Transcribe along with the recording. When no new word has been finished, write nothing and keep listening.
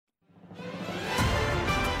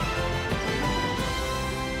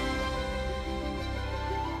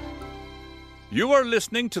You are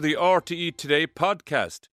listening to the RTE Today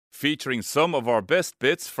podcast, featuring some of our best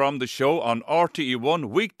bits from the show on RTE1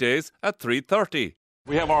 weekdays at 3:30.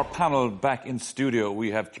 We have our panel back in studio.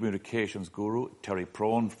 We have communications guru Terry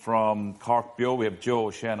Prone from Cork Bio. We have Joe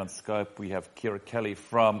O'Shea on Skype. We have Ciara Kelly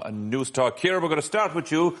from News Talk. Ciara, we're going to start with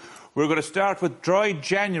you. We're going to start with Dry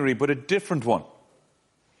January, but a different one.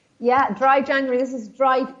 Yeah, Dry January. This is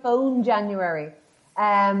Dry Phone January.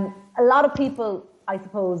 A lot of people, I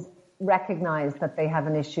suppose, recognise that they have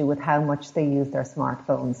an issue with how much they use their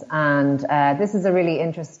smartphones. And this is a really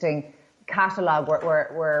interesting catalogue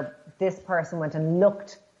where this person went and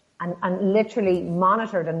looked and literally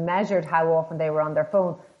monitored and measured how often they were on their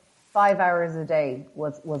phone. 5 hours a day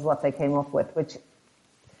was what they came up with, which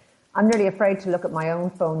I'm really afraid to look at my own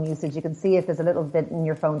phone usage. You can see if there's a little bit in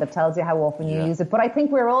your phone that tells you how often you use it. But I think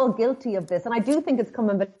we're all guilty of this. And I do think it's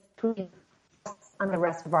coming between and the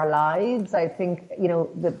rest of our lives. I think, you know,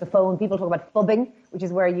 the phone, people talk about phubbing, which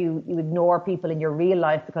is where you ignore people in your real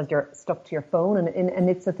life because you're stuck to your phone, and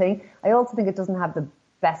it's a thing. I also think it doesn't have the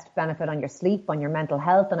best benefit on your sleep, on your mental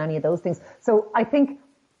health, and any of those things. So I think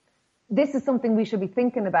this is something we should be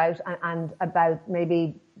thinking about and about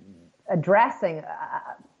maybe addressing.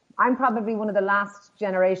 I'm probably one of the last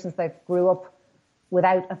generations that grew up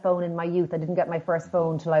without a phone in my youth. I didn't get my first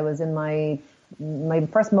phone till I was in my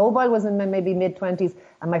first mobile was in my maybe mid-20s,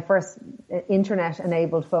 and my first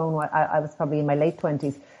internet-enabled phone, I was probably in my late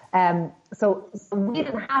 20s. So we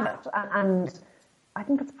didn't have it, and I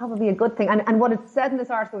think that's probably a good thing. And what it said in this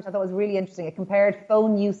article, which I thought was really interesting, it compared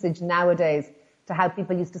phone usage nowadays to how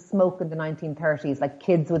people used to smoke in the 1930s. Like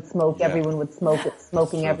kids would smoke, everyone would smoke, it's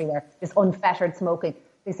smoking everywhere, this unfettered smoking.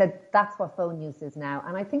 They said that's what phone use is now,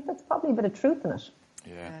 and I think that's probably a bit of truth in it.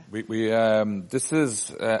 Yeah, we this is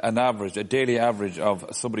an average, a daily average of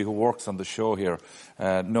somebody who works on the show here.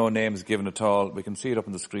 No names given at all. We can see it up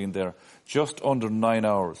on the screen there. Just under 9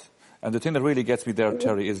 hours. And the thing that really gets me there,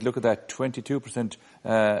 Terry, is look at that, 22%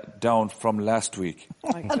 down from last week.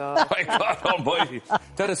 Oh my God. My God almighty.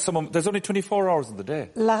 That is there's only 24 hours in the day.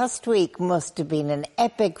 Last week must have been an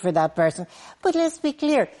epic for that person. But let's be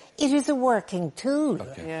clear, it is a working tool.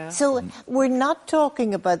 Okay. Yeah. So we're not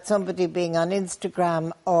talking about somebody being on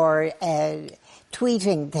Instagram or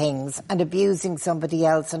tweeting things and abusing somebody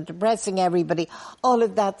else and depressing everybody, all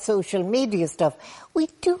of that social media stuff. We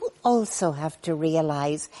do also have to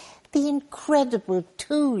realise the incredible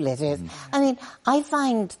tool it is. I mean, I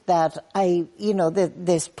find that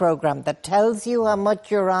this program that tells you how much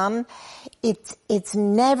you're on, it's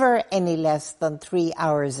never any less than 3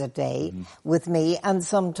 hours a day with me, and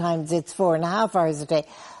sometimes it's 4.5 hours a day.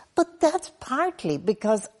 But that's partly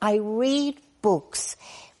because I read books.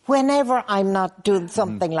 Whenever I'm not doing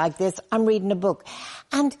something like this, I'm reading a book.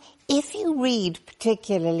 And if you read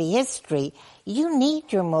particularly history, you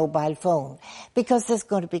need your mobile phone because there's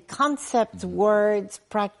going to be concepts, words,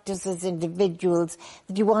 practices, individuals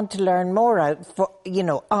that you want to learn more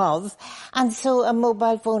of. And so a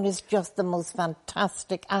mobile phone is just the most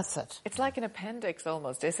fantastic asset. It's like an appendix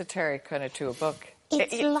almost, esoteric kind of to a book.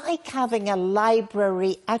 It's like having a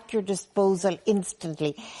library at your disposal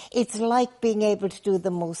instantly. It's like being able to do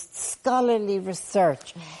the most scholarly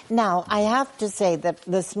research. Now, I have to say that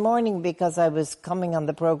this morning, because I was coming on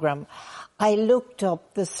the programme, I looked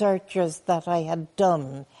up the searches that I had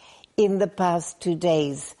done in the past 2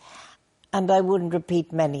 days. And I wouldn't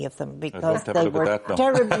repeat many of them because they were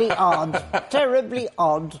terribly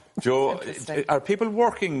odd. Joe, are people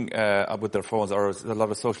working with their phones, or is it a lot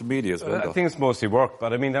of social media as well? I think it's mostly work,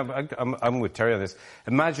 but I mean, I'm with Terry on this.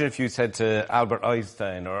 Imagine if you said to Albert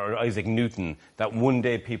Einstein or Isaac Newton that one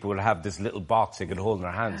day people would have this little box they could hold in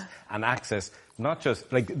their hands and access not just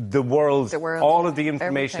like the world, all of the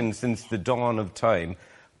information since the dawn of time.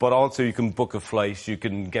 But also you can book a flight, you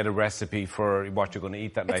can get a recipe for what you're going to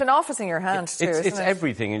eat that night. It's an office in your hand too, isn't it? It's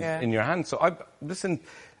everything in your hand. So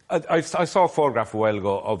I saw a photograph a while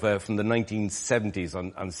ago of from the 1970s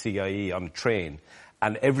on CIE on a train.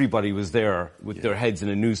 And everybody was there with their heads in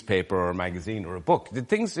a newspaper or a magazine or a book. The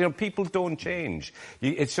things, people don't change.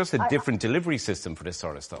 It's just a different delivery system for this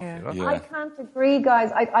sort of stuff. Yeah. I can't agree,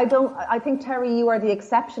 guys. I think, Terry, you are the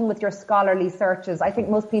exception with your scholarly searches. I think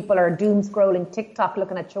most people are doom scrolling TikTok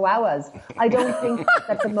looking at chihuahuas. I don't think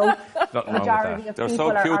that the majority of They're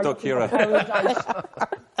people so cute, are Ciara.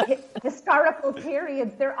 historical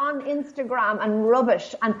periods. They're on Instagram and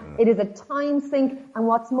rubbish. And it is a time sink. And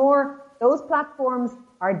what's more, those platforms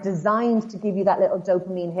are designed to give you that little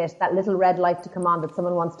dopamine hit, that little red light to come on that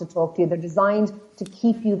someone wants to talk to you. They're designed to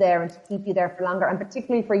keep you there and to keep you there for longer, and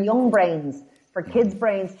particularly for young brains, for kids'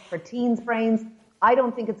 brains, for teens' brains. I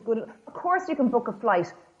don't think it's good. Of course you can book a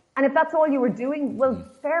flight And if that's all you were doing, well,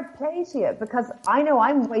 fair play to you, because I know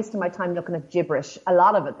I'm wasting my time looking at gibberish, a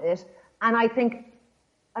lot of it, and I think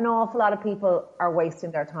an awful lot of people are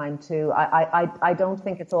wasting their time too. I don't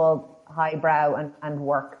think it's all highbrow and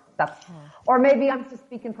work. Or maybe I'm just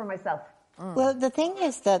speaking for myself. Well, the thing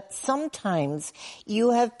is that sometimes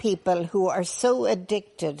you have people who are so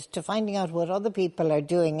addicted to finding out what other people are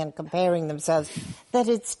doing and comparing themselves that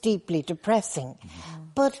it's deeply depressing.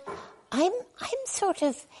 But I'm sort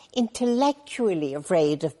of intellectually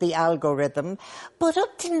afraid of the algorithm, but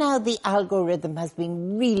up to now the algorithm has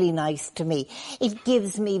been really nice to me. It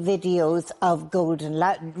gives me videos of golden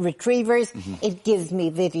retrievers. It gives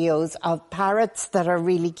me videos of parrots that are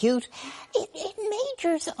really cute. It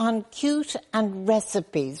majors on cute and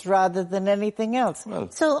recipes rather than anything else. Well,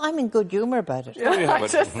 so I'm in good humour about it. There you have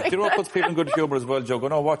it. Do you know what puts people in good humour as well, Joe?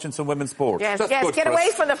 Going on watching some women's sports. Yes, get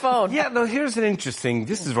away from the phone. Yeah, no, here's an interesting,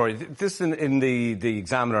 this in the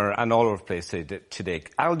Examiner and all over the place today.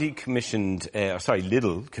 Lidl commissioned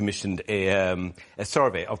a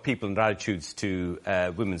survey of people and their attitudes to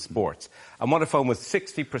women's sports. And what I found was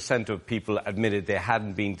 60% of people admitted they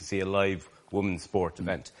hadn't been to see a live women's sport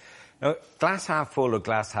event. Now, glass half full or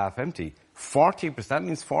glass half empty, 40%, that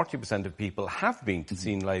means 40% of people have been to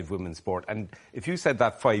see live women's sport. And if you said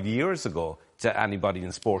that 5 years ago to anybody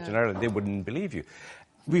in sport in Ireland, they wouldn't believe you.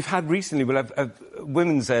 We've had recently, we'll have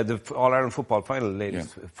women's, the All-Ireland football final,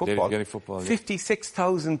 ladies football. Ladies football,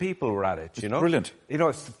 56,000 people were at it, you know. Brilliant. You know,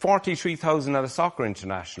 it's 43,000 at a soccer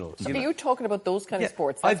international. So you're talking about those kind of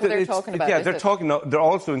sports? That's what they're talking about, yeah, they're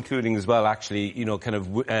also including as well, actually, you know, kind of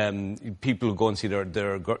people who go and see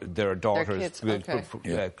their daughters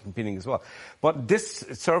competing as well. But this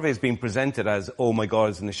survey is being presented as, oh my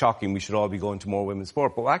God, isn't it shocking, we should all be going to more women's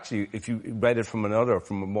sport. But actually, if you read it from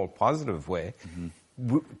a more positive way,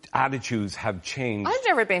 attitudes have changed. I've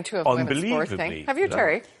never been to a women's sports thing. Have you,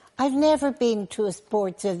 Terry? I've never been to a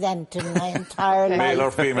sports event in my entire life. Male or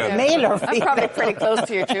female? Yeah. Male or female. I'm probably pretty close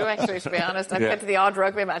to you too, actually, to be honest. I've been to the odd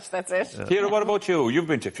rugby match, that's it. Kira, what about you? You've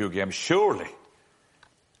been to a few games, surely.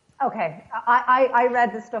 Okay, I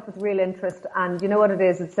read this stuff with real interest, and you know what it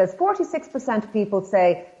is? It says 46% of people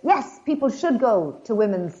say, yes, people should go to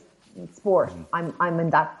women's sport. I'm in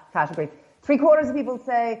that category. 3/4 of people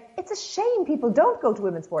say, it's a shame people don't go to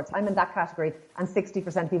women's sports. I'm in that category. And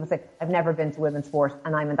 60% of people say, I've never been to women's sport,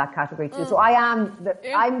 and I'm in that category too. So I'm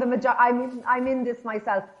in this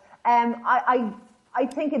myself. I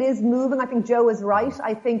think it is moving. I think Joe is right.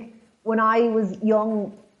 I think when I was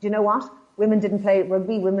young, do you know what? Women didn't play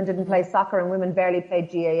rugby, women didn't play soccer, and women barely played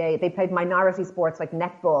GAA. They played minority sports like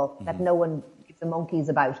netball that no one gives the monkeys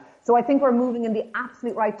about. So I think we're moving in the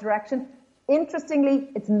absolute right direction. Interestingly,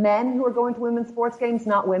 it's men who are going to women's sports games,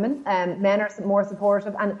 not women. Men are more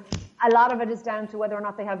supportive, and a lot of it is down to whether or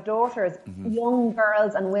not they have daughters. Young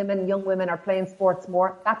girls and young women are playing sports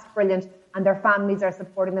more. That's brilliant, and their families are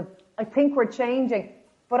supporting them. I think we're changing,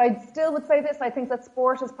 but I still would say this. I think that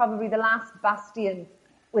sport is probably the last bastion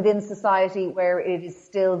within society where it is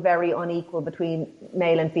still very unequal between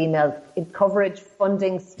male and female in coverage,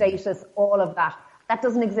 funding, status, all of that. That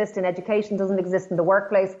doesn't exist in education, doesn't exist in the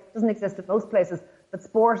workplace, doesn't exist in most places. But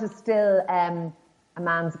sport is still a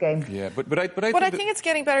man's game. Yeah, but I think it's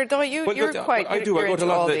getting better, though. I go to a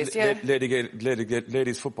lot of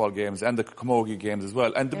ladies football games and the camogie games as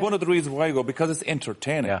well. And one of the reasons why I go, because it's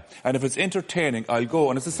entertaining. Yeah. And if it's entertaining, I'll go.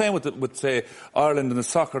 And it's the same with say, Ireland and the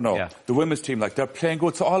soccer now. Yeah. The women's team, like, they're playing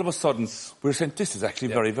good. So all of a sudden, we're saying this is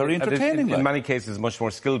actually very, very entertaining. In many cases, much more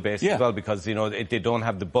skill-based as well, because, you know, they don't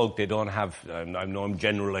have the bulk, they don't have, I know I'm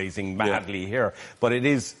generalising madly here, but it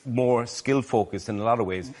is more skill-focused in a lot of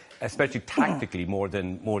ways, especially tactically more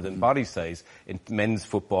than body size. In men's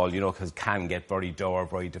football, you know, because can get very dour,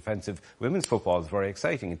 very defensive. Women's football is very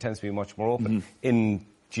exciting. It tends to be much more open. In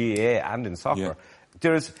GAA and in soccer,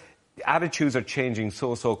 attitudes are changing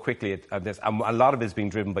so quickly at this. And a lot of it is being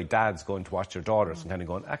driven by dads going to watch their daughters and kind of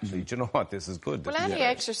going, actually, do you know what, this is good. Well, any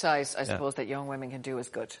exercise, I suppose, that young women can do is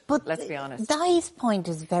good. But let's be honest. Di's point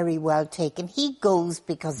is very well taken. He goes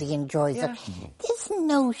because he enjoys it. This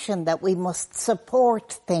notion that we must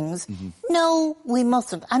support things, no, we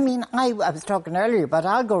mustn't. I mean, I was talking earlier about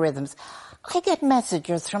algorithms. I get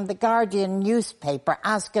messages from the Guardian newspaper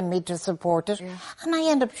asking me to support it, and I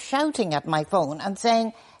end up shouting at my phone and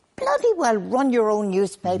saying, bloody well run your own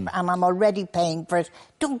newspaper and I'm already paying for it.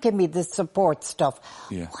 Don't give me the support stuff.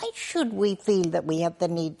 Yeah. Why should we feel that we have the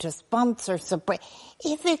need to sponsor support?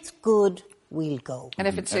 If it's good, we'll go. And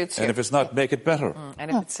if it suits you. And if it's not, make it better.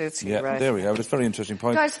 And if it suits you, right. There we have it. It's a very interesting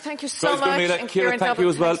point. Guys, thank you so much. And Ciara, thank you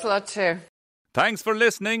as well. Thanks a lot too. Thanks for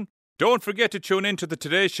listening. Don't forget to tune in to the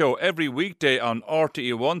Today Show every weekday on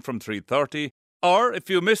RTE1 from 3:30. Or if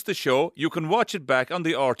you missed the show, you can watch it back on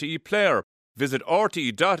the RTE player. Visit rte.ie/player.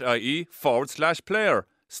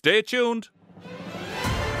 Stay tuned.